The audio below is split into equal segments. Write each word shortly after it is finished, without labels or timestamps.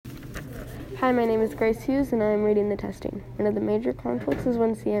Hi, my name is Grace Hughes, and I am reading the testing. One of the major conflicts is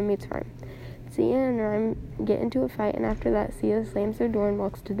when Sia meets Rhyme. Sia and Rhyme get into a fight, and after that, Sia slams their door and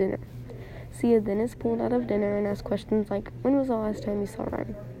walks to dinner. Sia then is pulled out of dinner and asks questions like, when was the last time you saw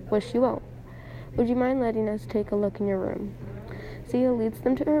Rhyme? Was she well? Would you mind letting us take a look in your room? Sia leads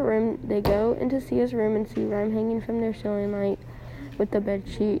them to her room. They go into Sia's room and see Rhyme hanging from their ceiling light with the bed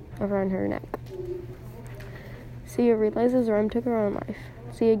sheet around her neck. Sia realizes Rhyme took her own life.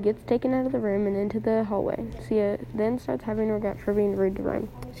 Sia gets taken out of the room and into the hallway. Sia then starts having regret for being rude to Rhyme.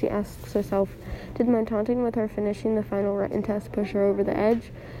 She asks herself, did my taunting with her finishing the final written test push her over the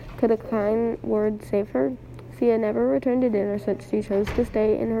edge? Could a kind word save her? Sia never returned to dinner since she chose to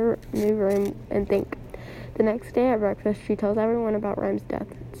stay in her new room and think. The next day at breakfast, she tells everyone about Rhyme's death.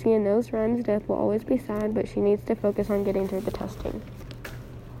 Sia knows Rhyme's death will always be sad, but she needs to focus on getting through the testing.